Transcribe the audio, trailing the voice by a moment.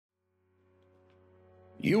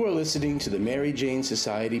You are listening to the Mary Jane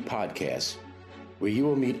Society podcast, where you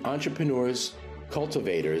will meet entrepreneurs,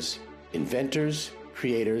 cultivators, inventors,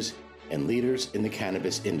 creators, and leaders in the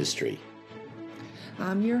cannabis industry.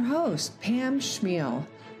 I'm your host, Pam Schmiel,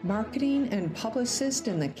 marketing and publicist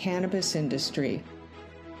in the cannabis industry.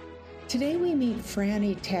 Today we meet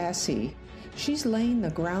Franny Tacy. She's laying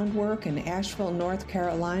the groundwork in Asheville, North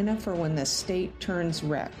Carolina for when the state turns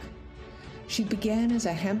rec. She began as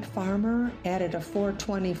a hemp farmer, added a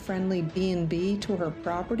 420-friendly B&B to her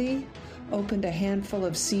property, opened a handful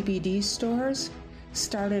of CBD stores,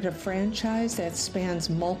 started a franchise that spans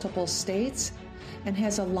multiple states, and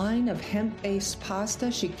has a line of hemp-based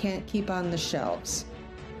pasta she can't keep on the shelves.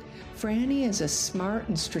 Franny is a smart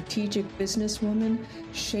and strategic businesswoman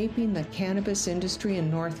shaping the cannabis industry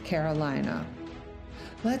in North Carolina.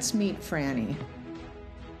 Let's meet Franny.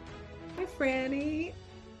 Hi, Franny.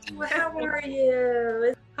 How are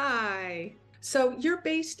you? Hi. So you're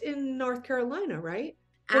based in North Carolina, right?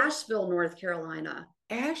 Asheville, North Carolina.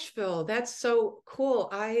 Asheville, that's so cool.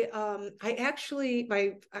 I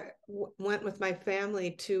went with my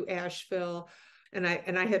family to Asheville, and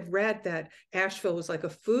I had read that Asheville was like a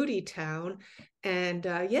foodie town, and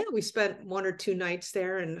we spent 1 or 2 nights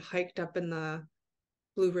there and hiked up in the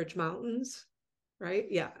Blue Ridge Mountains. Right?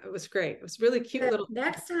 Yeah, it was great. It was really cute.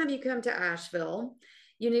 Next time you come to Asheville,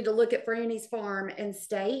 you need to look at Franny's farm and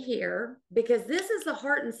stay here, because this is the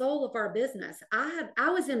heart and soul of our business.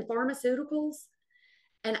 I was in pharmaceuticals.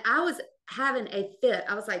 And I was having a fit.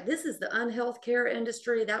 I was like, this is the unhealth care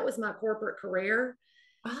industry. That was my corporate career.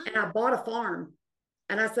 And I bought a farm.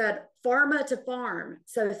 And I said, pharma to farm.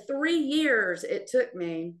 So 3 years it took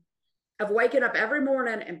me of waking up every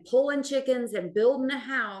morning and pulling chickens and building a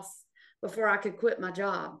house before I could quit my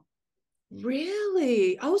job.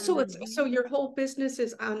 Really? Oh, so so your whole business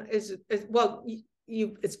is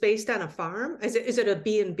it's based on a farm? Is it a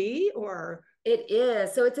B&B or? It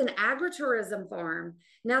is. So it's an agritourism farm.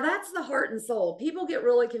 Now that's the heart and soul. People get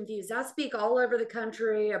really confused. I speak all over the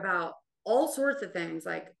country about all sorts of things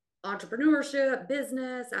like entrepreneurship,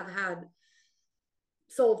 business. I've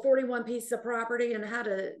sold 41 pieces of property and had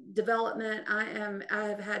a development. I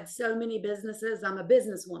have had so many businesses. I'm a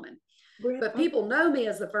businesswoman. But people know me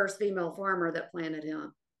as the first female farmer that planted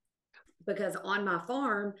hemp, because on my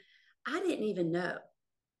farm, I didn't even know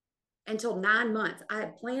until 9 months. I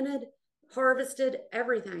had planted, harvested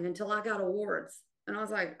everything until I got awards. And I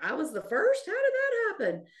was like, I was the first? How did that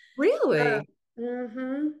happen? Really?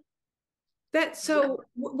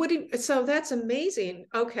 So that's amazing.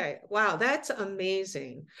 Okay. Wow. That's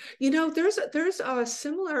amazing. You know, there's a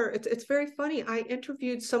similar, it's very funny. I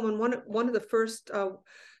interviewed someone, one of the first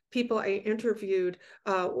people I interviewed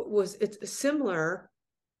it's similar.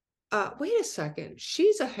 Wait a second.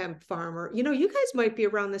 She's a hemp farmer. You know, you guys might be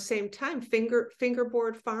around the same time.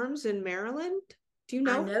 Fingerboard Farms in Maryland. Do you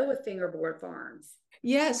know? I know with Fingerboard Farms.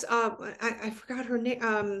 Yes. I forgot her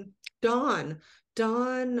name. Dawn.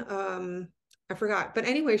 I forgot. But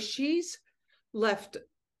anyway, she's left.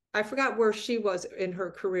 I forgot where she was in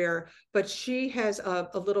her career, but she has a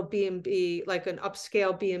little B&B, like an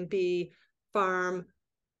upscale B&B farm,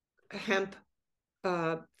 hemp,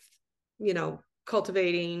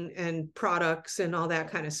 cultivating and products and all that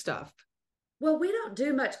kind of stuff. Well, we don't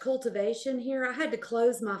do much cultivation here. I had to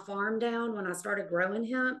close my farm down when I started growing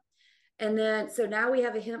hemp. And then, so now we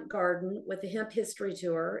have a hemp garden with a hemp history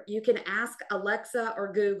tour. You can ask Alexa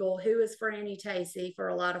or Google, who is Franny Tacy, for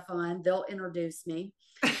a lot of fun. They'll introduce me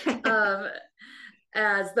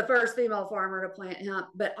as the first female farmer to plant hemp.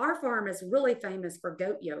 But our farm is really famous for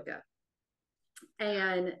goat yoga.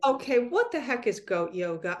 And okay, what the heck is goat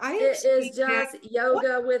yoga? It is just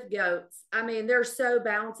yoga with goats. I mean, they're so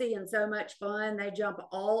bouncy and so much fun. They jump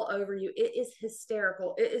all over you. It is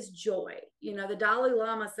hysterical. It is joy. You know, the Dalai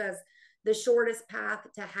Lama says the shortest path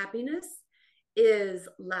to happiness is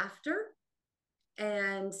laughter.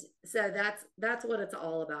 And so that's what it's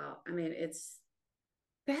all about. I mean,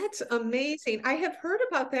 that's amazing. I have heard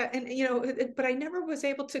about that, and but I never was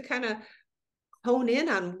able to kind of hone in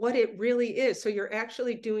on what it really is. So you're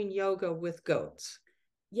actually doing yoga with goats.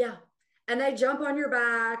 Yeah. And they jump on your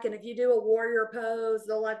back. And if you do a warrior pose,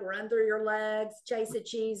 they'll like run through your legs, chase a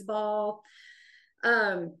cheese ball.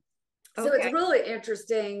 So It's really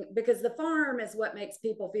interesting, because the farm is what makes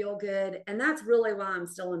people feel good. And that's really why I'm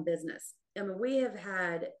still in business. I mean,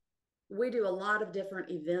 we do a lot of different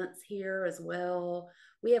events here as well.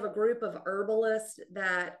 We have a group of herbalists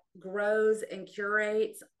that grows and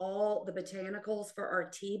curates all the botanicals for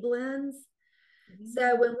our tea blends.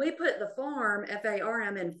 So when we put the farm,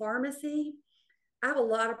 FARM, in pharmacy, I have a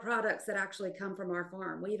lot of products that actually come from our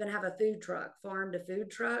farm. We even have a food truck, farm to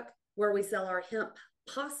food truck, where we sell our hemp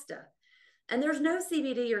pasta. And there's no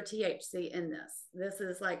CBD or THC in this. This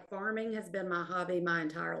is like farming has been my hobby my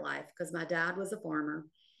entire life because my dad was a farmer,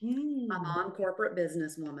 my mom, corporate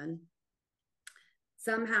businesswoman.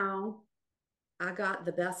 Somehow I got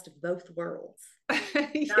the best of both worlds.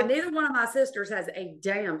 Yeah. Now, neither one of my sisters has a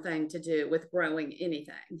damn thing to do with growing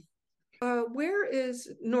anything. Where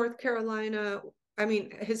is North Carolina? I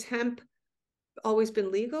mean, has hemp always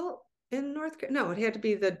been legal in North Carolina? No, it had to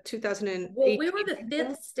be the 2008. Well, we were the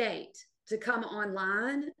fifth state to come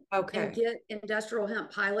online and get industrial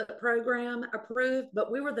hemp pilot program approved,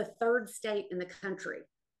 but we were the third state in the country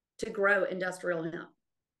to grow industrial hemp.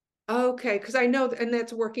 Okay, because I know, and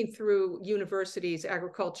that's working through universities,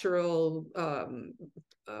 agricultural.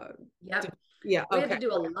 Yep. Yeah. We had to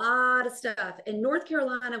do a lot of stuff. And North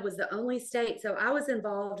Carolina was the only state. So I was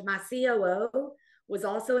involved. My COO was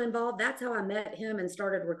also involved. That's how I met him and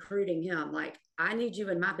started recruiting him. Like, I need you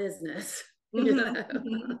in my business. I've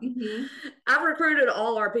recruited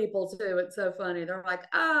all our people too. It's so funny. They're like,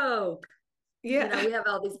 oh, yeah. We have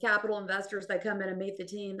all these capital investors. They come in and meet the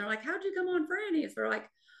team. They're like, how'd you come on Franny's? They're like,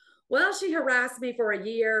 well, she harassed me for a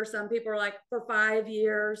year. Some people are like, for 5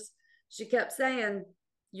 years. She kept saying,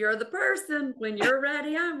 you're the person. When you're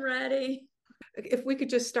ready, I'm ready. If we could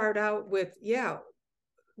just start out with,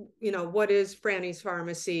 what is Franny's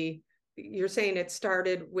Pharmacy? You're saying it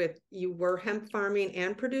started with you were hemp farming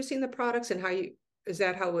and producing the products, and is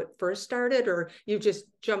that how it first started, or you just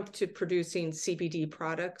jumped to producing CBD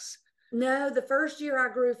products? No, the first year I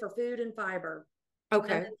grew for food and fiber.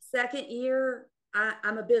 Okay. And the second year,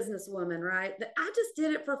 I'm a businesswoman, right? I just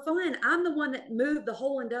did it for fun. I'm the one that moved the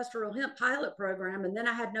whole industrial hemp pilot program, and then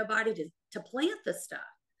I had nobody to plant the stuff.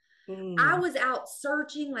 I was out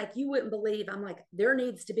searching like you wouldn't believe. I'm like, there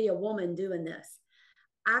needs to be a woman doing this.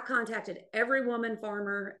 I contacted every woman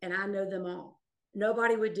farmer, and I know them all.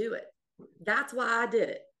 Nobody would do it. That's why I did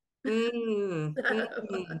it.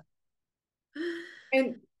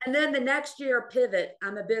 And then the next year, pivot.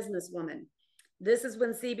 I'm a businesswoman. This is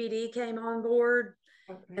when CBD came on board.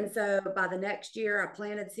 And so by the next year, I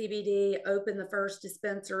planted CBD, opened the first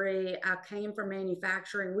dispensary. I came from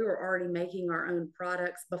manufacturing. We were already making our own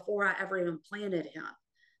products before I ever even planted hemp.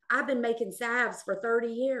 I've been making salves for 30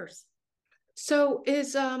 years. So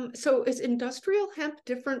is industrial hemp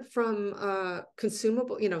different from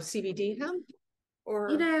consumable, CBD hemp?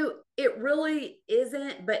 Or it really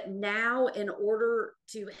isn't. But now, in order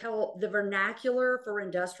to help, the vernacular for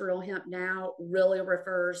industrial hemp now really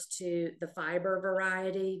refers to the fiber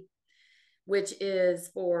variety, which is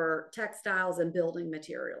for textiles and building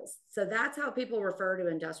materials. So that's how people refer to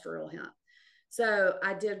industrial hemp. So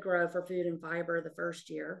I did grow for food and fiber the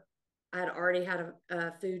first year. I had already had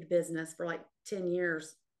a food business for like 10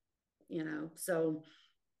 years, So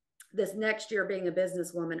this next year, being a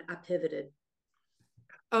businesswoman, I pivoted.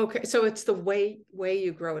 Okay, so it's the way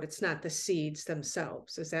you grow it. It's not the seeds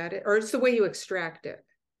themselves. Is that it? Or it's the way you extract it?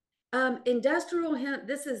 Industrial hemp,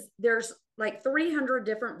 there's like 300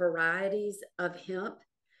 different varieties of hemp.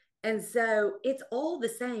 And so it's all the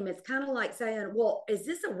same. It's kind of like saying, well, is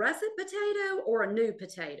this a russet potato or a new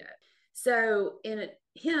potato? So in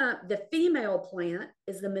hemp, the female plant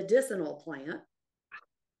is the medicinal plant.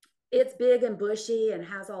 It's big and bushy and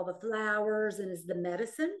has all the flowers and is the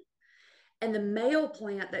medicine. And the male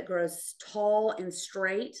plant that grows tall and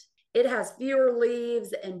straight, it has fewer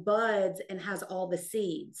leaves and buds and has all the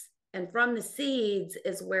seeds. And from the seeds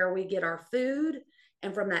is where we get our food.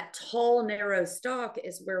 And from that tall, narrow stalk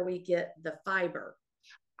is where we get the fiber.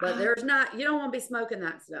 But you don't want to be smoking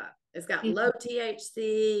that stuff. It's got low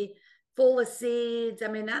THC, full of seeds. I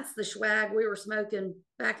mean, that's the swag we were smoking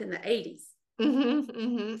back in the 80s.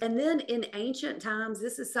 And then in ancient times,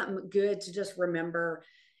 this is something good to just remember,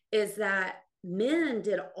 is that men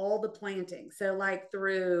did all the planting. So like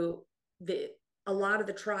through a lot of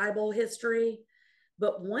the tribal history,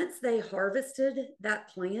 but once they harvested that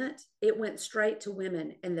plant, it went straight to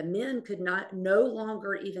women, and the men could no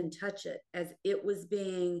longer even touch it, as it was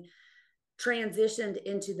being transitioned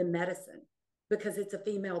into the medicine because it's a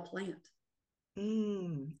female plant.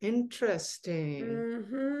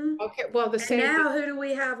 Interesting. Okay, well, the same. And now who do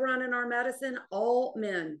we have running our medicine? All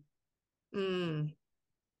men.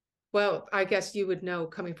 Well, I guess you would know,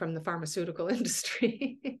 coming from the pharmaceutical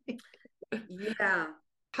industry. Yeah.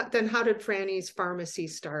 Then how did Franny's Pharmacy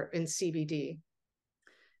start in CBD?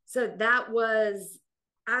 So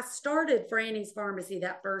I started Franny's Pharmacy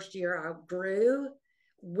that first year. I grew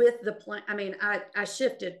with the plant. I mean, I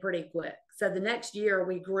shifted pretty quick. So the next year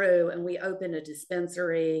we grew and we opened a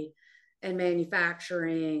dispensary. and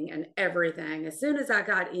manufacturing and everything. As soon as I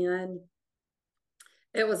got in,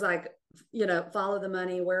 it was like, follow the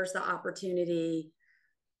money. Where's the opportunity?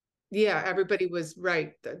 Yeah, everybody was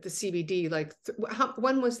right. The CBD, like,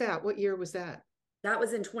 when was that? What year was that? That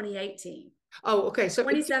was in 2018. Oh, okay. So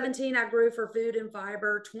 2017, I grew for food and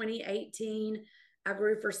fiber. 2018, I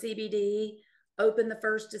grew for CBD, opened the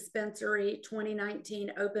first dispensary.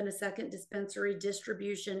 2019, opened a second dispensary,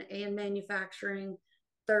 distribution and manufacturing.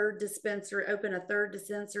 Third dispensary, opened a third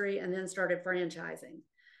dispensary, and then started franchising.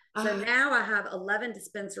 So now I have 11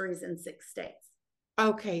 dispensaries in 6 states.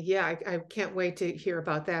 Okay, yeah, I can't wait to hear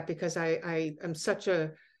about that, because I am such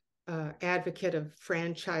a advocate of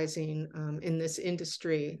franchising in this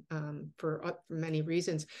industry for many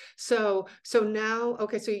reasons. So now,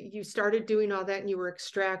 okay, so you started doing all that, and you were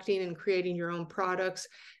extracting and creating your own products,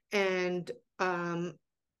 and and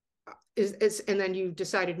then you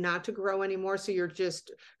decided not to grow anymore. So you're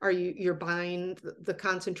buying the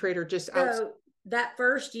concentrator just out? So that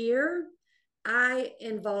first year, I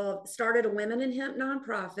started a women in hemp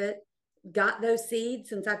nonprofit, got those seeds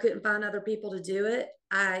since I couldn't find other people to do it.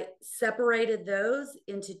 I separated those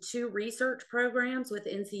into 2 research programs with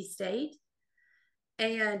NC State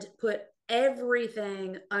and put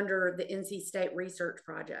everything under the NC State research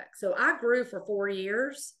project. So I grew for 4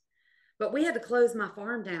 years, but we had to close my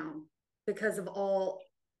farm down because of all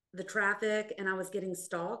the traffic, and I was getting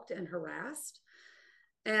stalked and harassed.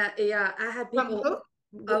 And yeah, I had people.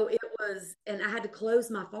 Oh, it was, and I had to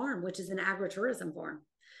close my farm, which is an agritourism farm.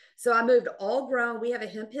 So I moved all grown. We have a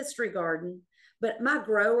hemp history garden, but my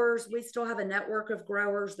growers, we still have a network of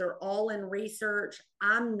growers. They're all in research.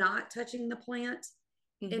 I'm not touching the plant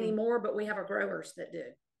anymore, but we have our growers that do.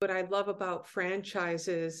 What I love about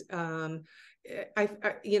franchises,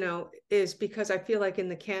 is because I feel like in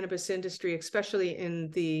the cannabis industry, especially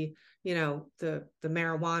in the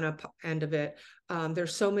marijuana end of it,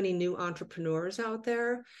 there's so many new entrepreneurs out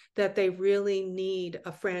there that they really need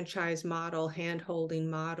a franchise model, hand-holding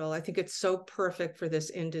model. I think it's so perfect for this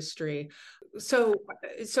industry. So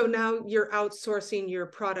now you're outsourcing your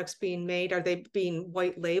products being made. Are they being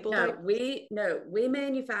white labeled? No, we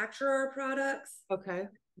manufacture our products. Okay.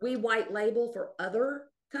 We white label for other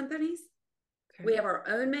companies. Okay. We have our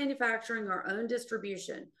own manufacturing, our own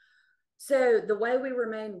distribution. So the way we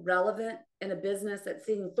remain relevant in a business that's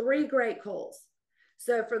seen 3 great culls.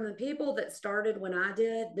 So from the people that started when I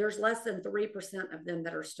did, there's less than 3% of them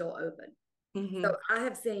that are still open. So I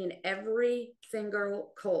have seen every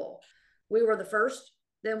single cull. We were the first,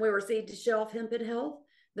 then we were Seed to Shelf Hemp and Health,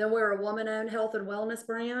 then we were a woman-owned health and wellness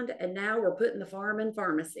brand, and now we're putting the farm in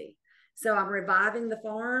pharmacy. So I'm reviving the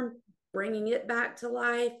farm, bringing it back to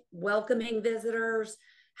life, welcoming visitors,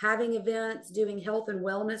 having events, doing health and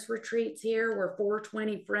wellness retreats here. We're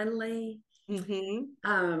 420 friendly.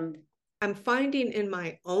 I'm finding in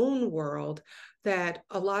my own world that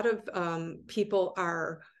a lot of people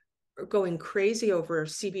are going crazy over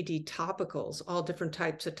CBD topicals, all different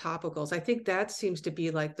types of topicals. I think that seems to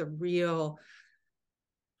be like the real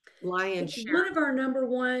lion's share. One of our number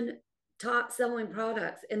 1 top selling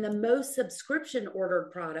products, and the most subscription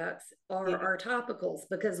ordered products are our topicals,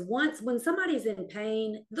 because when somebody's in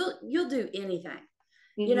pain, you'll do anything.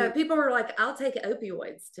 People are like, I'll take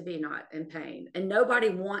opioids to be not in pain, and nobody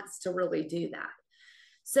wants to really do that.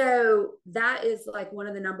 So that is like one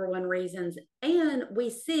of the number 1 reasons. And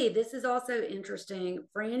we see, this is also interesting,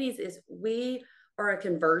 Franny's we are a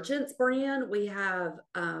convergence brand. We have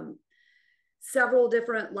several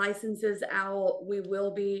different licenses out. We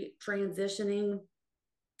will be transitioning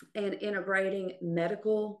and integrating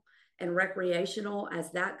medical and recreational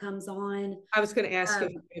as that comes on. I was going to ask you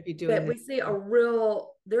if you're going to be doing that. We see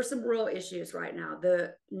there's some real issues right now.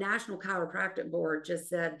 The National Chiropractic Board just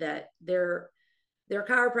said that their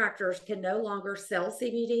chiropractors can no longer sell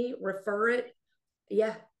CBD, refer it.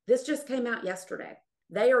 Yeah, this just came out yesterday.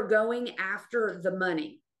 They are going after the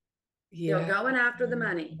money. Yeah. They're going after the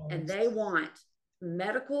money, and they want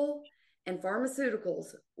medical and pharmaceuticals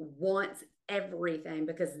wants everything,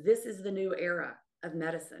 because this is the new era of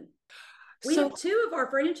medicine. We have 2 of our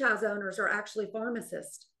franchise owners are actually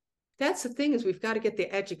pharmacists. That's the thing, is we've got to get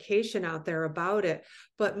the education out there about it.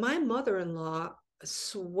 But my mother-in-law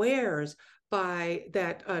swears by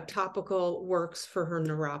that topical works for her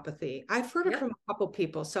neuropathy. I've heard it from a couple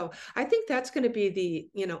people. So I think that's going to be the,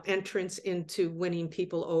 entrance into winning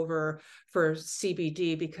people over for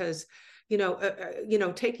CBD, because,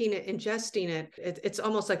 taking it, ingesting it, it's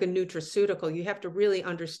almost like a nutraceutical. You have to really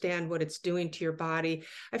understand what it's doing to your body.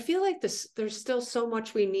 I feel like there's still so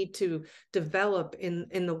much we need to develop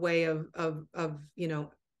in the way of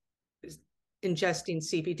ingesting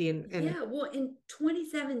CBD and yeah, well, in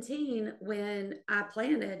 2017, when I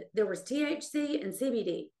planted, there was THC and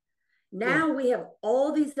CBD. yeah, Now we have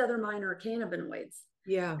all these other minor cannabinoids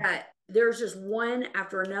yeah. that there's just one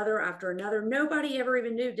after another after another. Nobody ever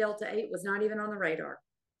even knew Delta 8 was not even on the radar.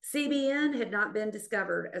 CBN had not been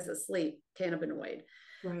discovered as a sleep cannabinoid.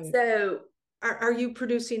 Right. So Are you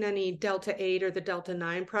producing any Delta 8 or the Delta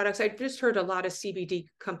 9 products? I just heard a lot of CBD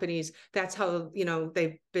companies, that's how,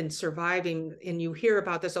 they've been surviving. And you hear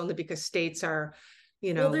about this only because states are,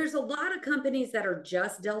 well, there's a lot of companies that are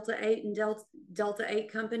just Delta 8 and Delta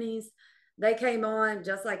 8 companies. They came on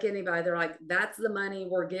just like anybody. They're like, that's the money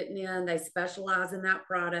we're getting in. They specialize in that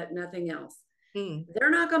product, nothing else.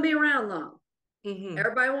 They're not going to be around long.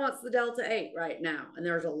 Everybody wants the Delta 8 right now. And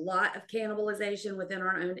there's a lot of cannibalization within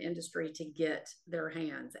our own industry to get their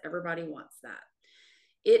hands. Everybody wants that.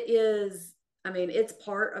 It is, I mean, it's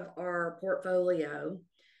part of our portfolio.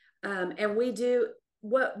 And we do,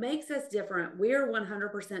 what makes us different, we are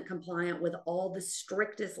 100% compliant with all the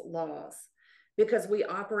strictest laws because we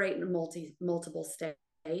operate in multiple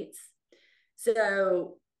states.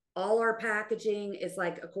 So all our packaging is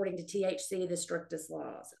like according to THC, the strictest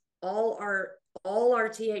laws. All our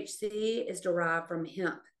THC is derived from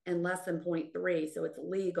hemp and less than 0.3, so it's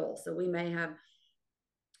legal. So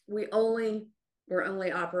we're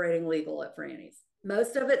only operating legal at Franny's.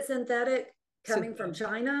 Most of it's synthetic, coming from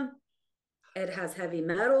China. It has heavy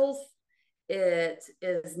metals. It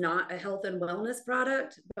is not a health and wellness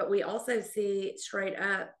product, but we also see straight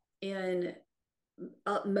up in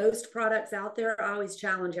most products out there. I always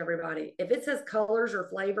challenge everybody. If it says colors or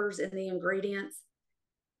flavors in the ingredients,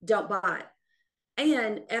 don't buy it.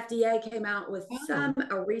 And FDA came out with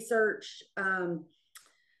a research,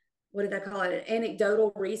 what did they call it?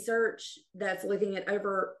 Anecdotal research that's looking at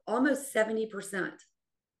over almost 70%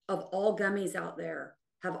 of all gummies out there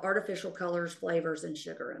have artificial colors, flavors, and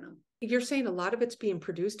sugar in them. You're saying a lot of it's being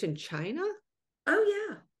produced in China? Oh,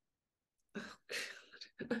 yeah.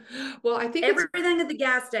 Oh, well, I think everything at the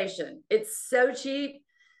gas station. It's so cheap.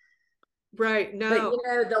 Right. No.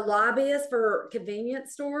 But the lobbyists for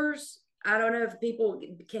convenience stores, I don't know if people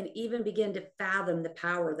can even begin to fathom the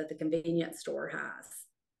power that the convenience store has.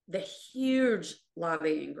 The huge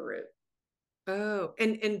lobbying group. Oh,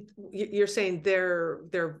 and you're saying they're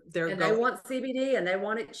and they want CBD and they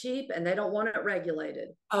want it cheap and they don't want it regulated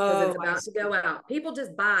because it's about to go out. People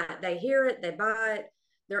just buy it. They hear it, they buy it.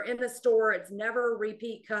 They're in the store. It's never a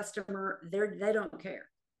repeat customer. They don't care.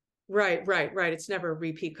 Right. It's never a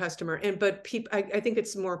repeat customer. But I think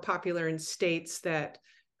it's more popular in states that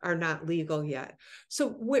are not legal yet. So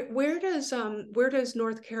where does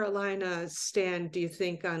North Carolina stand, do you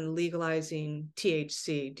think, on legalizing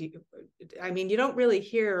THC? You don't really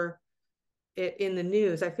hear it in the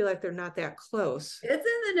news. I feel like they're not that close. It's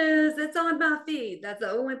in the news. It's on my feed. That's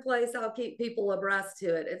the only place I'll keep people abreast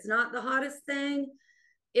to it. It's not the hottest thing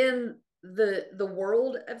in the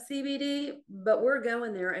world of CBD, but we're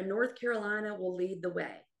going there, and North Carolina will lead the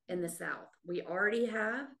way in the South. We already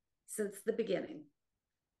have since the beginning.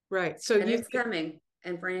 Right. So it's coming,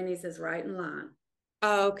 and Franny's is right in line.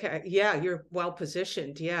 Oh, okay. Yeah, you're well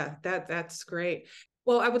positioned. Yeah, that's great.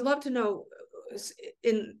 Well, I would love to know,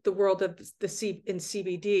 in the world of in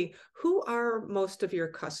CBD, who are most of your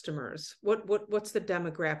customers? What's the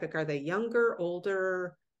demographic? Are they younger,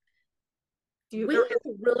 older? We have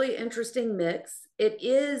a really interesting mix. It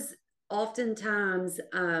is oftentimes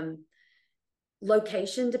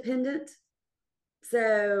location dependent.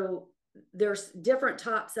 So there's different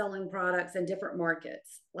top selling products in different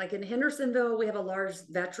markets. Like in Hendersonville, we have a large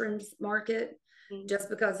veterans market just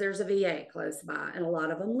because there's a VA close by and a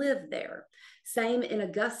lot of them live there. Same in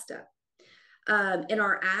Augusta. In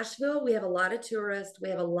our Asheville, we have a lot of tourists. We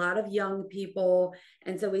have a lot of young people.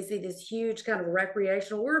 And so we see this huge kind of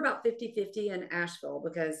recreational. We're about 50-50 in Asheville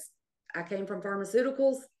because I came from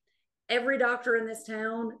pharmaceuticals. Every doctor in this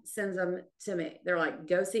town sends them to me. They're like,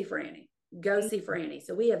 go see Franny. Go see Franny.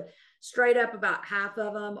 So we have straight up about half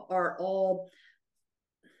of them are all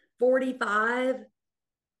 45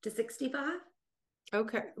 to 65.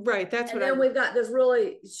 Okay, right. That's and then we've got this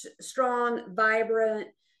really strong, vibrant,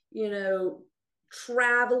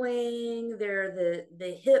 traveling. They're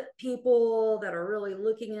the hip people that are really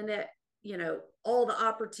looking into, all the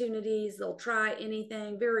opportunities. They'll try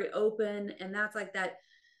anything, very open. And that's like that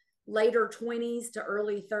later 20s to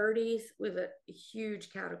early 30s. We have a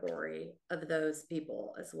huge category of those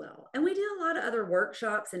people as well. And we do a lot of other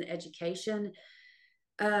workshops and education.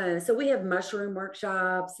 So we have mushroom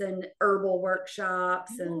workshops and herbal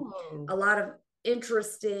workshops and a lot of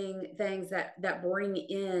interesting things that bring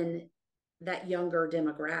in that younger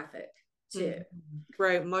demographic. too.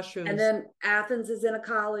 Right, mushrooms. And then Athens is in a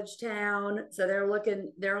college town, so they're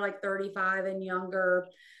like 35 and younger.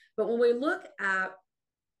 But when we look at,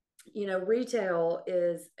 retail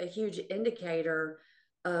is a huge indicator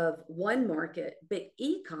of one market, but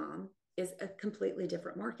e-com is a completely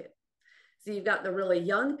different market. So you've got the really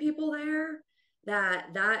young people there,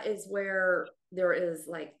 that is where there is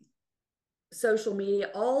like social media.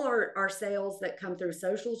 All our sales that come through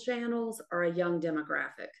social channels are a young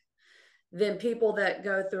demographic. Then people that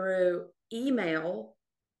go through email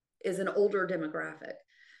is an older demographic.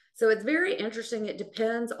 So it's very interesting. It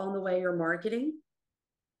depends on the way you're marketing.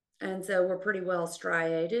 And so we're pretty well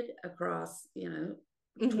striated across,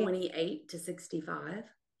 28 to 65.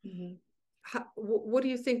 What do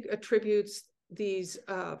you think attributes these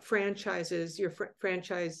franchises, your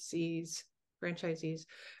franchisees,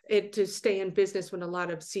 it to stay in business when a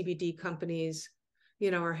lot of CBD companies,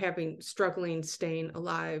 are struggling, staying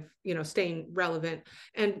alive, staying relevant?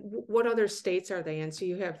 And what other states are they in? So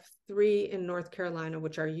you have 3 in North Carolina,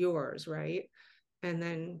 which are yours, right? And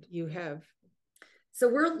then you have. So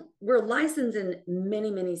we're licensed in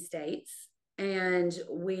many, many states, and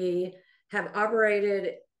we have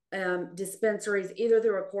operated dispensaries either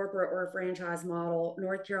through a corporate or a franchise model.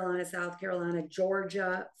 North Carolina, South Carolina,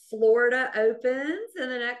 Georgia, Florida opens in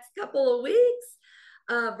the next couple of weeks,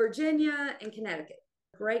 Virginia, and Connecticut.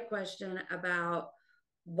 Great question about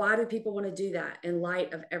why do people want to do that in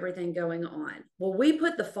light of everything going on? Well, we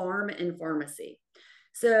put the farm in pharmacy.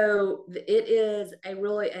 So it is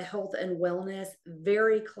a health and wellness,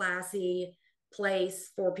 very classy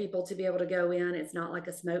place for people to be able to go in. It's not like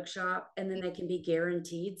a smoke shop, and then they can be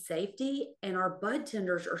guaranteed safety. And our bud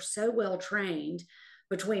tenders are so well trained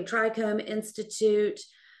between Trichome Institute,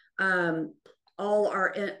 all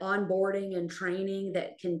our onboarding and training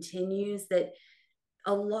that continues, that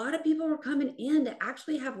a lot of people are coming in to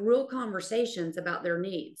actually have real conversations about their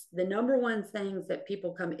needs. The number one things that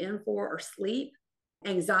people come in for are sleep,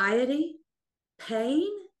 anxiety, pain,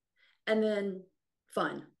 and then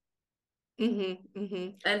fun. And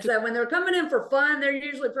so when they're coming in for fun, they're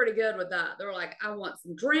usually pretty good with that. They're like, I want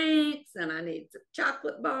some drinks and I need some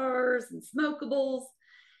chocolate bars and smokables.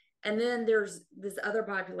 And then there's this other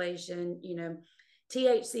population,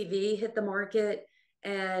 THCV hit the market,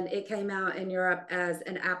 and it came out in Europe as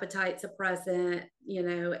an appetite suppressant,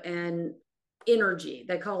 and energy.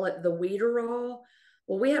 They call it the Weederall.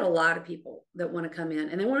 Well, we had a lot of people that want to come in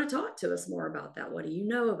and they want to talk to us more about that. What do you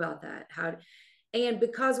know about that? And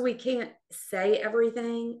because we can't say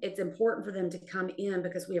everything, it's important for them to come in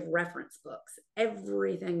because we have reference books.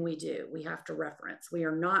 Everything we do, we have to reference. We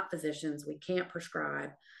are not physicians. We can't prescribe.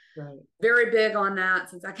 Right. Very big on that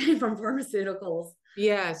since I came from pharmaceuticals.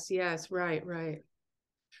 Yes, right.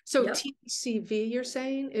 So yep. THCV, you're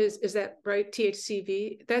saying, is that right?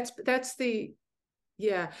 THCV, that's the,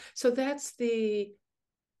 yeah. So that's the,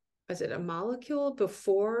 is it a molecule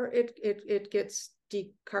before it gets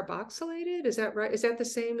decarboxylated? Is that right? Is that the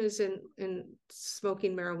same as in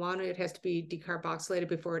smoking marijuana? It has to be decarboxylated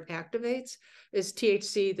before it activates? Is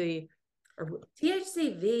THC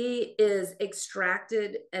THCV is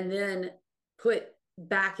extracted and then put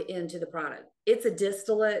back into the product. It's a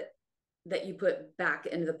distillate that you put back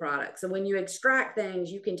into the product. So when you extract things,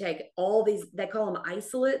 you can take all these, they call them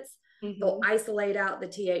isolates. They'll isolate out the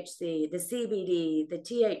THC, the CBD, the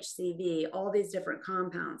THCV, all these different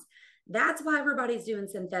compounds. That's why everybody's doing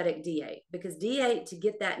synthetic D8, because D8 to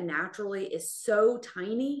get that naturally is so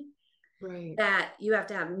tiny, right, that you have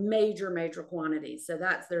to have major quantities. So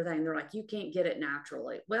that's their thing. They're like, you can't get it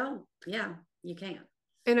naturally. Well, yeah, you can.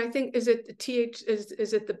 And I think, is it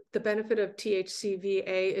the benefit of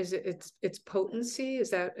THCVA? Is it its potency?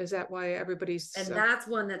 Is that why everybody's? And that's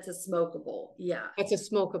one that's a smokable. Yeah, that's a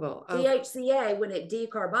smokable. THCA, when it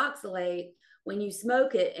decarboxylates, when you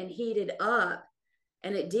smoke it and heat it up,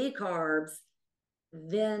 and it decarbs,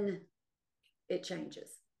 then it changes.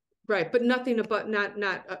 Right, but nothing about not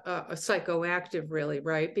a psychoactive, really,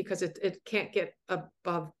 right? Because it can't get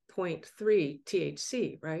above 0.3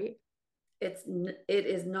 THC, right? It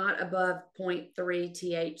is not above 0.3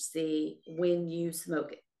 THC when you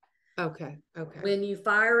smoke it. Okay. When you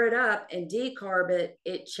fire it up and decarb it,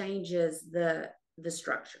 it changes the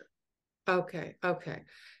structure. Okay.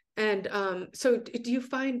 And so do you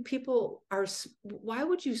find people why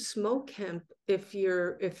would you smoke hemp if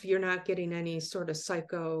you're not getting any sort of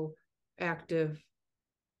psychoactive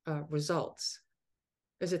results?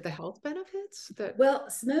 Is it the health benefits that? Well,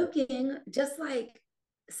 smoking, just like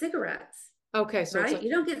cigarettes. Okay, so right,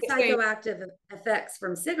 you don't get psychoactive effects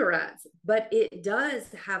from cigarettes, but it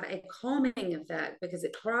does have a calming effect because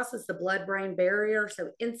it crosses the blood-brain barrier so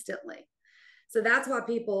instantly. So that's why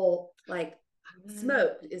people like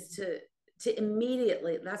smoke, is to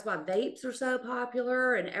immediately, that's why vapes are so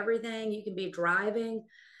popular and everything. You can be driving.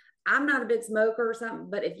 I'm not a big smoker or something,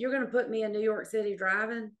 but if you're going to put me in New York City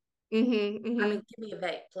driving, I mean, give me a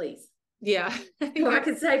vape, please. Yeah. So I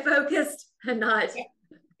can stay focused and not.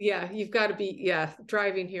 Yeah, you've got to be,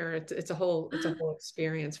 driving here. It's a whole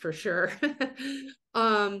experience for sure.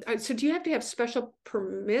 So do you have to have special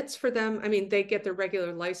permits for them? I mean, they get their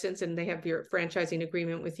regular license and they have your franchising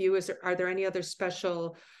agreement with you. Are there any other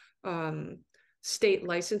special state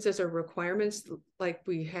licenses or requirements like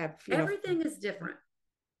we have, Everything is different.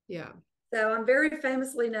 Yeah. So I'm very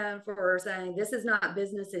famously known for saying this is not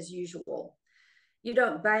business as usual. You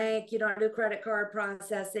don't bank, you don't do credit card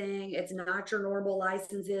processing. It's not your normal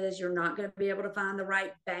licenses. You're not going to be able to find the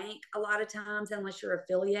right bank a lot of times unless you're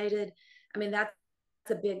affiliated. I mean, that's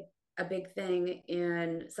a big thing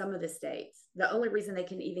in some of the states. The only reason they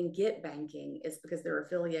can even get banking is because they're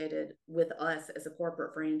affiliated with us as a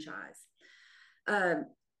corporate franchise.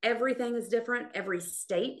 Everything is different. Every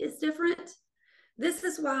state is different. This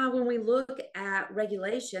is why when we look at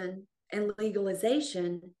regulation and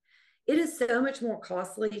legalization, it is so much more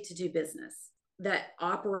costly to do business that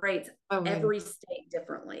operates every state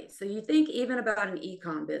differently. So you think even about an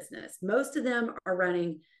e-com business, most of them are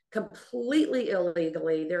running completely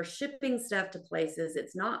illegally. They're shipping stuff to places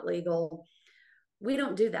it's not legal. We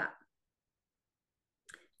don't do that.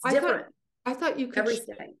 It's different. I thought you could every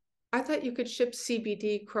state. I thought you could ship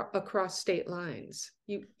CBD across state lines.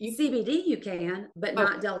 CBD you can, but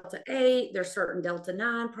not Delta 8. There's certain Delta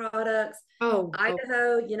 9 products.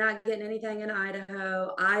 Idaho, you're not getting anything in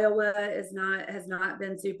Idaho. Iowa has not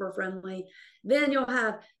been super friendly. Then you'll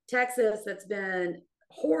have Texas that's been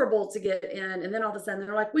horrible to get in. And then all of a sudden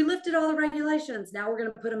they're like, we lifted all the regulations. Now we're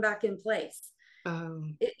going to put them back in place.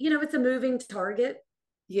 It's a moving target.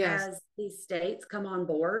 Yes. As these states come on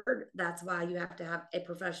board, that's why you have to have a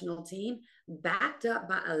professional team backed up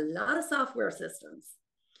by a lot of software systems.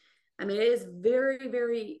 I mean, it is very,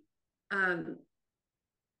 very,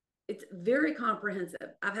 it's very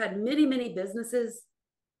comprehensive. I've had many, many businesses,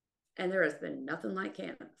 and there has been nothing like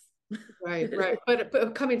cannabis. Right.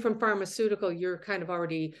 But coming from pharmaceutical, you're kind of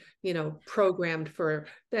already, programmed for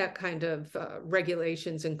that kind of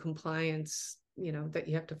regulations and compliance that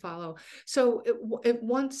you have to follow. So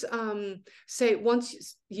once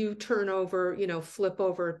you turn over, flip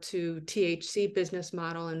over to THC business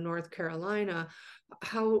model in North Carolina,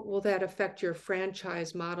 how will that affect your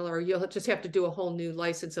franchise model? Or you'll just have to do a whole new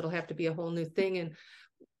license. It'll have to be a whole new thing. And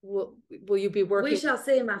will you be working? We shall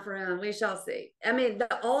see, my friend. We shall see. I mean,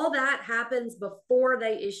 all that happens before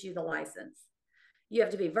they issue the license. You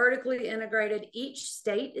have to be vertically integrated. Each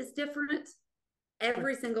state is different.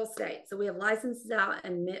 Every single state. So we have licenses out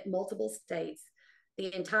in multiple states.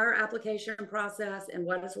 The entire application process and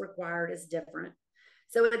what is required is different.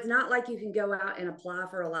 So it's not like you can go out and apply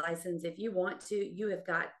for a license. If you want to, you have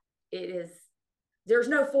got, there's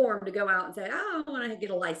no form to go out and say, oh, I want to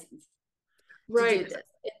get a license. Right.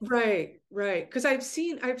 Right. Because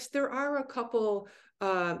there are a couple,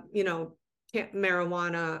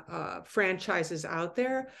 marijuana franchises out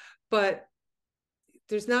there, but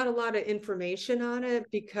there's not a lot of information on it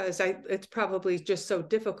because it's probably just so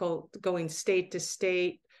difficult going state to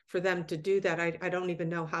state for them to do that. I don't even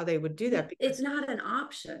know how they would do that. It's not an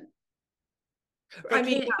option.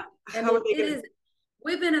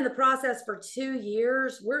 We've been in the process for 2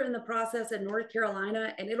 years. We're in the process in North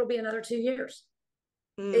Carolina, and it'll be another 2 years.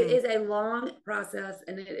 It is a long process,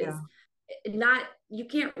 and it is not, you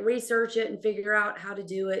can't research it and figure out how to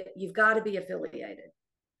do it. You've got to be affiliated.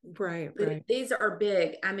 Right. These are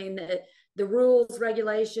big. I mean, the rules,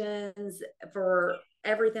 regulations for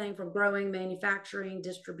everything from growing, manufacturing,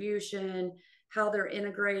 distribution, how they're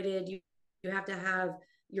integrated. You have to have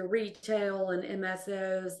your retail and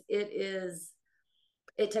MSOs.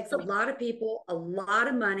 It takes a lot of people, a lot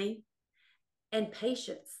of money, and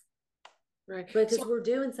patience. Right. Because we're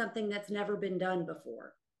doing something that's never been done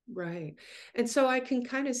before. Right. And so I can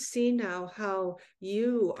kind of see now how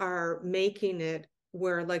you are making it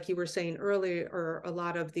where, like you were saying earlier, or a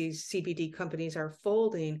lot of these CBD companies are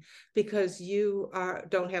folding because you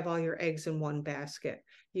don't have all your eggs in one basket.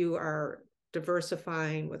 You are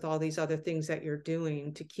diversifying with all these other things that you're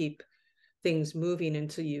doing to keep things moving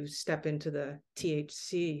until you step into the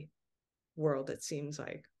THC world. It seems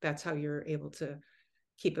like that's how you're able to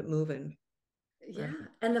keep it moving. Yeah. Right.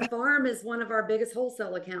 And the farm is one of our biggest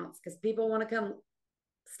wholesale accounts because people want to come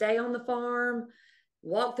stay on the farm,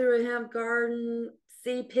 walk through a hemp garden,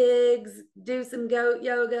 see pigs, do some goat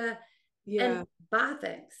yoga, and buy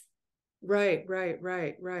things. Right.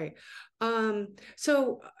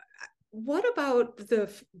 So what about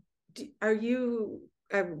are you,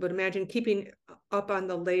 I would imagine, keeping up on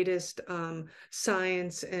the latest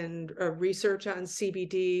science and research on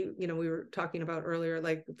CBD? We were talking about earlier,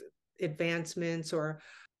 like advancements, or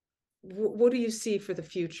what do you see for the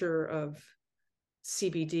future of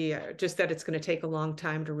CBD? Just that it's going to take a long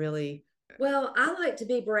time to really. Well, I like to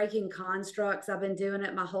be breaking constructs. I've been doing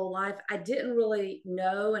it my whole life. I didn't really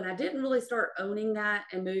know, and I didn't really start owning that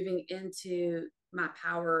and moving into my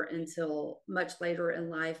power until much later in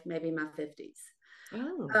life, maybe my 50s.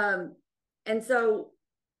 Oh. And so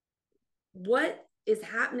what is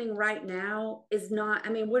happening right now is not, I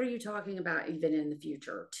mean, what are you talking about even in the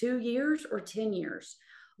future? 2 years or 10 years?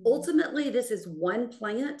 Ultimately, this is one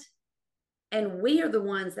plant, and we are the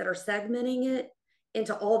ones that are segmenting it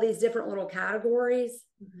into all these different little categories.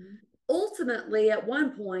 Mm-hmm. Ultimately, at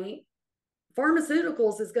one point,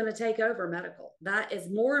 pharmaceuticals is going to take over medical. That is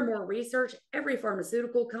more and more research. Every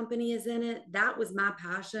pharmaceutical company is in it. That was my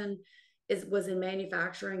passion, was in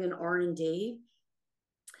manufacturing and R&D.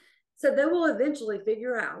 So they will eventually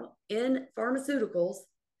figure out in pharmaceuticals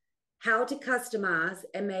how to customize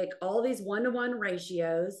and make all these one-to-one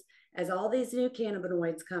ratios as all these new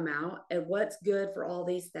cannabinoids come out and what's good for all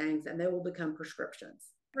these things, and they will become prescriptions,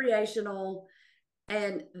 recreational.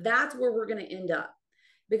 And that's where we're going to end up,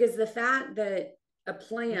 because the fact that a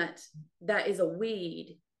plant that is a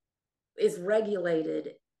weed is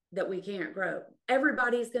regulated, that we can't grow,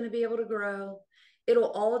 everybody's going to be able to grow.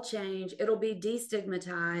 It'll all change. It'll be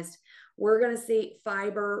destigmatized. We're going to see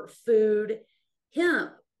fiber, food.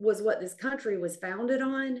 Hemp was what this country was founded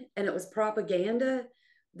on, and it was propaganda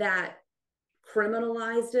that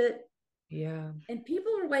criminalized it. Yeah. And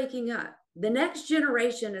people are waking up. The next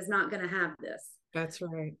generation is not going to have this. That's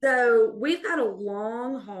right. So we've got a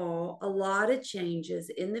long haul, a lot of changes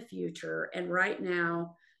in the future. And right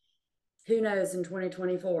now, who knows in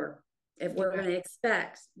 2024 if we're going to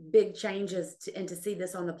expect big changes and to see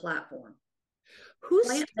this on the platform.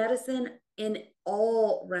 Plant medicine in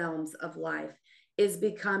all realms of life is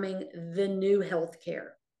becoming the new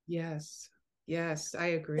healthcare. Yes. Yes, I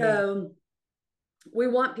agree. So we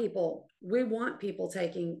want people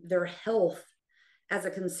taking their health as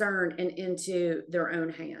a concern and into their own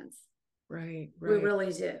hands. Right. We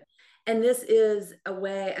really do. And this is a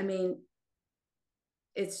way, I mean,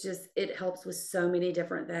 it helps with so many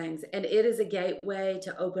different things. And it is a gateway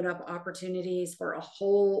to open up opportunities for a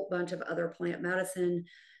whole bunch of other plant medicine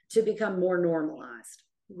to become more normalized.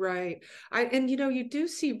 Right. And you do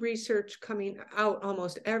see research coming out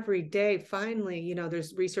almost every day. Finally,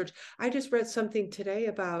 there's research. I just read something today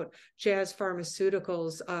about Jazz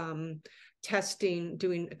Pharmaceuticals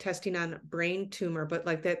doing testing on brain tumor, but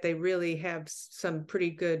like that they really have some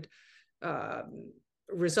pretty good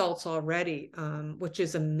results already, which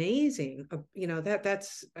is amazing.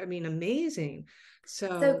 That's amazing.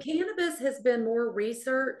 So cannabis has been more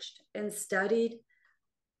researched and studied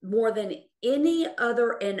more than any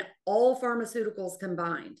other in all pharmaceuticals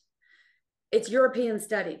combined. It's European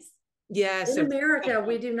studies. Yes. In America,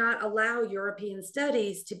 we do not allow European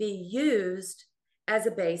studies to be used as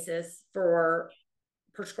a basis for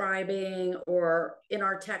prescribing or in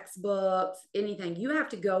our textbooks, anything. You have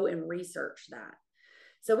to go and research that.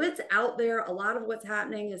 So it's out there. A lot of what's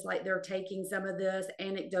happening is like they're taking some of this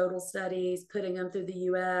anecdotal studies, putting them through the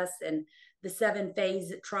US and the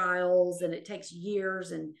 7-phase trials, and it takes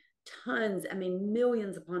years and tons,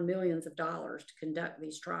 millions upon millions of dollars to conduct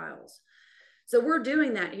these trials. So we're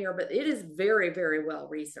doing that here, but it is very, very well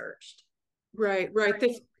researched. Right.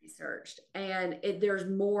 Researched, and there's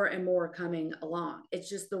more and more coming along. It's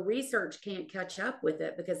just the research can't catch up with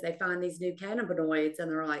it because they find these new cannabinoids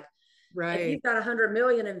and they're like, if you've got 100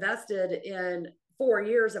 million invested in 4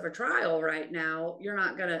 years of a trial right now,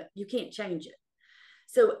 you can't change it.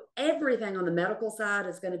 So everything on the medical side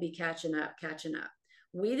is going to be catching up.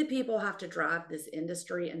 We, the people, have to drive this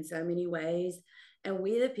industry in so many ways. And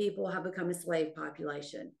we, the people, have become a slave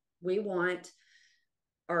population. We want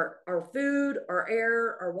our food, our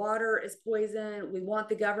air, our water is poison. We want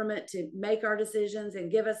the government to make our decisions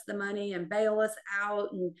and give us the money and bail us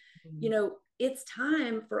out. And, it's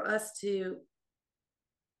time for us to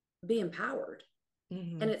be empowered.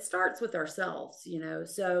 Mm-hmm. And it starts with ourselves,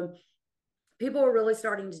 so people are really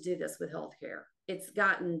starting to do this with healthcare. It's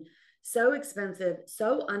gotten so expensive,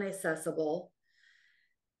 so inaccessible.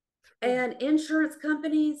 And insurance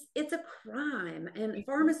companies, it's a crime. And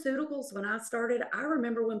pharmaceuticals, when I started, I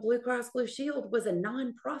remember when Blue Cross Blue Shield was a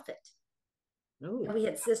nonprofit. And we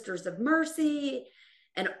had Sisters of Mercy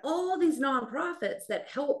and all these nonprofits that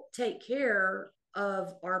help take care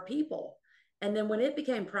of our people. And then when it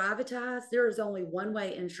became privatized, there is only one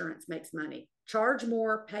way insurance makes money, charge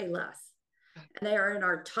more, pay less. And they are in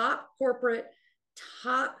our top corporate,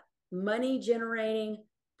 top money generating,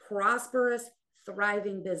 prosperous,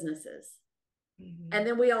 thriving businesses. Mm-hmm. And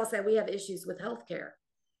then we all say we have issues with healthcare.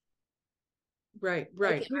 Right.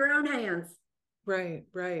 Take it in your own hands. Right.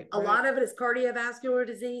 A lot of it is cardiovascular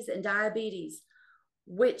disease and diabetes,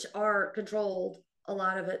 which are controlled, a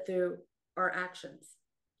lot of it through our actions.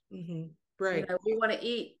 Mm-hmm. Right. We want to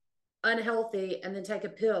eat unhealthy and then take a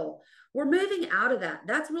pill. We're moving out of that.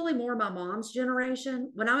 That's really more my mom's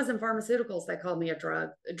generation. When I was in pharmaceuticals, they called me a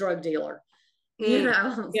drug dealer.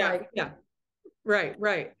 Yeah.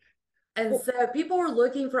 Right. And so people are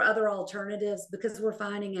looking for other alternatives because we're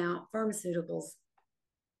finding out pharmaceuticals,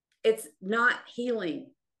 it's not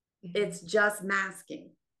healing. Mm-hmm. It's just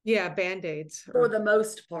masking. Yeah, Band-Aids. For the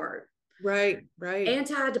most part. Right.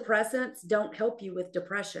 Antidepressants don't help you with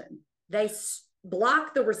depression. They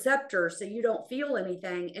block the receptor so you don't feel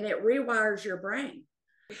anything, and it rewires your brain.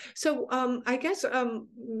 So I guess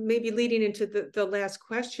maybe leading into the last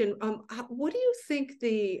question, what do you think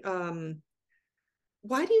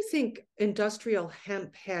why do you think industrial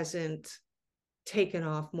hemp hasn't taken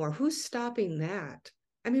off more? Who's stopping that?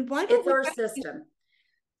 I mean, why don't it's our system?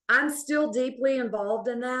 I'm still deeply involved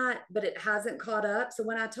in that, but it hasn't caught up. So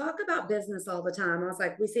when I talk about business all the time, I was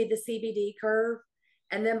like, we see the CBD curve,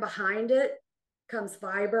 and then behind it comes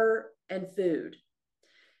fiber and food.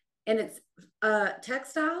 And it's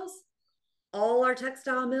textiles. All our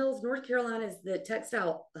textile mills, North Carolina is the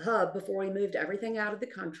textile hub before we moved everything out of the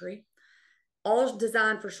country. All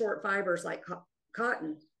designed for short fibers like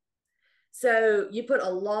cotton. So you put a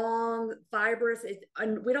long fibrous,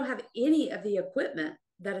 and we don't have any of the equipment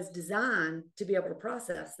that is designed to be able to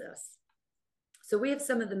process this. So we have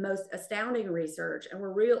some of the most astounding research, and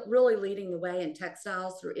we're really leading the way in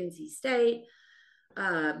textiles through NC State,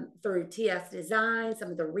 through TS Design,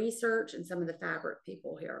 some of the research, and some of the fabric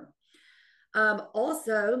people here.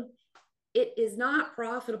 Also, it is not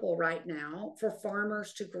profitable right now for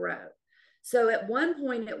farmers to grow. So at one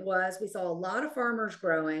point we saw a lot of farmers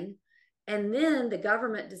growing, and then the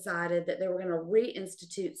government decided that they were going to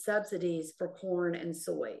reinstitute subsidies for corn and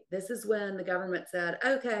soy. This is when the government said,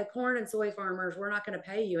 okay, corn and soy farmers, we're not going to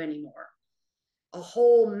pay you anymore. A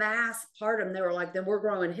whole mass part of them, they were like, then we're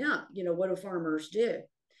growing hemp. What do farmers do?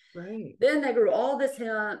 Right. Then they grew all this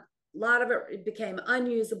hemp. A lot of it became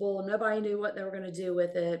unusable. Nobody knew what they were going to do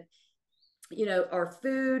with it. Our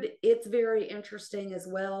food, it's very interesting as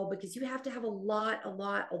well, because you have to have a lot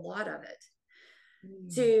of it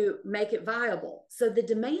to make it viable. So the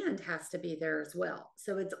demand has to be there as well.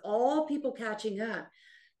 So it's all people catching up.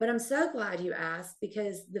 But I'm so glad you asked,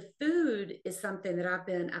 because the food is something that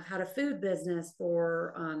I've had a food business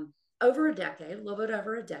for over a decade, a little bit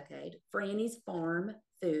over a decade, Franny's Farm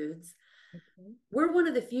Foods. Okay. We're one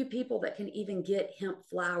of the few people that can even get hemp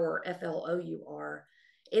flour, FLOUR.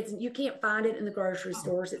 You can't find it in the grocery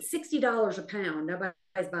stores. It's $60 a pound.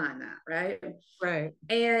 Nobody's buying that, right? Right.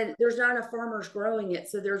 And there's not enough farmers growing it.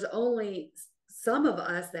 So there's only some of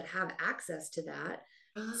us that have access to that.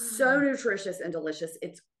 So nutritious and delicious.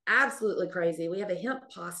 It's absolutely crazy. We have a hemp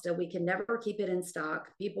pasta. We can never keep it in stock.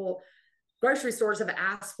 Grocery stores have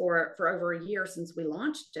asked for it for over a year since we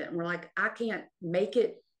launched it. And we're like, I can't make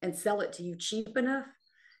it and sell it to you cheap enough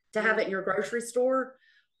to have it in your grocery store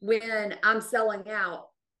when I'm selling out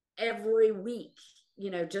every week,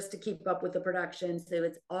 just to keep up with the production. So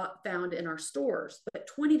it's found in our stores. But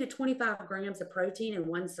 20 to 25 grams of protein in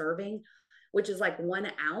one serving, which is like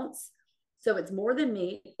 1 ounce. So it's more than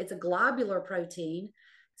meat. It's a globular protein,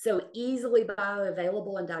 so easily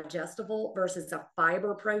bioavailable and digestible versus a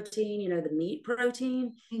fiber protein, the meat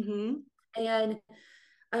protein. Mm-hmm. And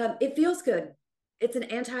it feels good. It's an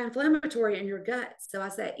anti-inflammatory in your gut. So I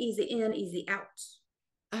say easy in, easy out,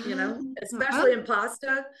 especially in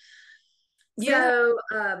pasta. So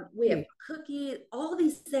we have cookies, all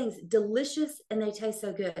these things, delicious, and they taste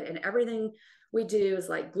so good. And everything we do is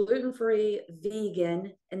like gluten-free,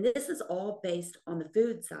 vegan, and this is all based on the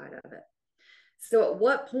food side of it. So at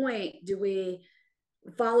what point do we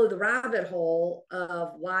follow the rabbit hole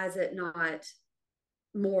of why is it not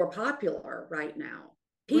more popular right now?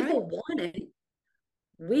 People want it.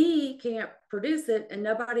 We can't produce it, and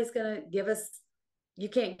nobody's going to give us, you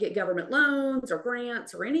can't get government loans or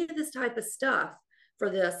grants or any of this type of stuff for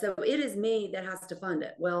this. So it is me that has to fund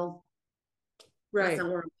it. Well, that's not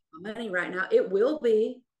where I'm putting my money right now. It will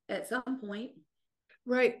be at some point.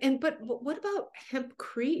 Right. But what about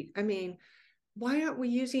hempcrete? I mean, why aren't we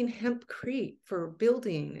using hempcrete for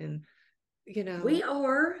building? And, we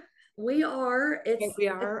are. We are. Again,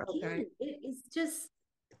 Okay. it is just,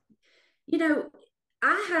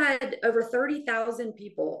 I had over 30,000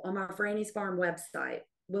 people on my Franny's Farm website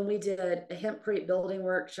when we did a hempcrete building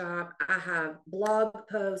workshop. I have blog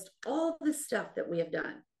posts, all the stuff that we have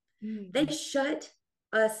done. Mm-hmm. They shut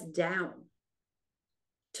us down,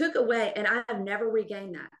 took away, and I have never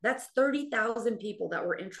regained that. That's 30,000 people that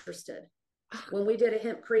were interested when we did a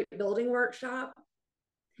hempcrete building workshop.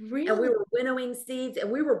 Really? And we were winnowing seeds and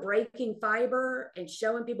we were breaking fiber and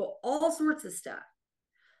showing people all sorts of stuff.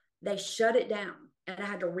 They shut it down and I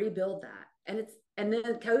had to rebuild that. And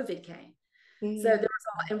then COVID came. Mm-hmm. So there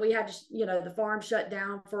was and we had to, the farm shut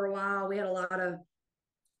down for a while. We had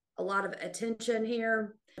a lot of attention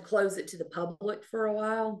here, close it to the public for a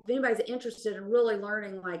while. If anybody's interested in really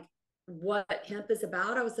learning like what hemp is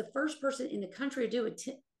about, I was the first person in the country to do a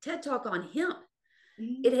TED Talk on hemp.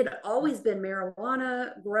 Mm-hmm. It had always been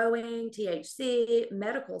marijuana, growing, THC,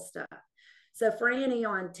 medical stuff. So Franny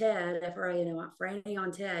on TED, Franny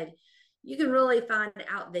on TED, you can really find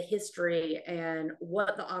out the history and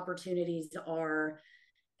what the opportunities are.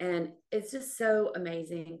 And it's just so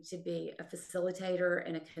amazing to be a facilitator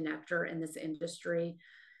and a connector in this industry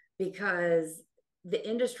because the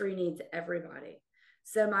industry needs everybody.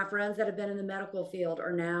 So my friends that have been in the medical field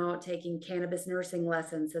are now taking cannabis nursing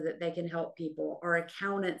lessons so that they can help people. Our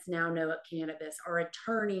accountants now know cannabis. Our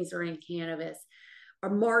attorneys are in cannabis. Our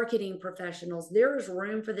marketing professionals. There is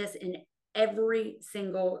room for this in every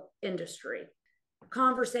single industry.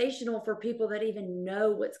 Conversational for people that even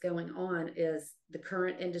know what's going on is the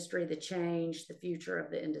current industry, the change, the future of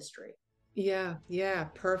the industry. Yeah,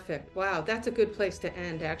 perfect. Wow, that's a good place to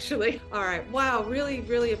end, actually. All right. Wow, really,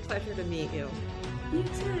 really a pleasure to meet you. You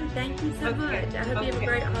too. Thank you so much. I hope you have a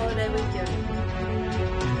great holiday weekend.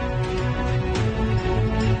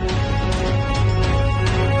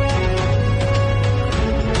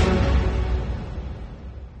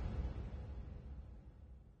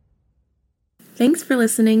 Thanks for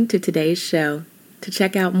listening to today's show. To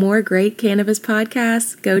check out more great cannabis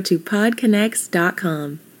podcasts, go to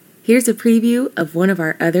podconnects.com. Here's a preview of one of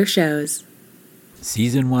our other shows.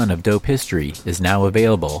 Season 1 of Dope History is now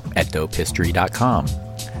available at dopehistory.com.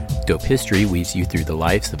 Dope History weaves you through the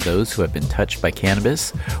lives of those who have been touched by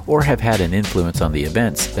cannabis or have had an influence on the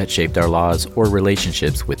events that shaped our laws or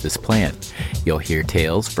relationships with this plant. You'll hear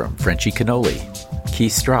tales from Frenchie Cannoli,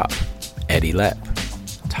 Keith Strop, Eddie Lepp,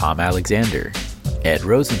 Tom Alexander, Ed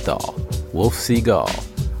Rosenthal, Wolf Seagal,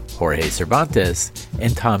 Jorge Cervantes,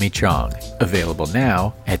 and Tommy Chong. Available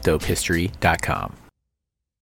now at dopehistory.com.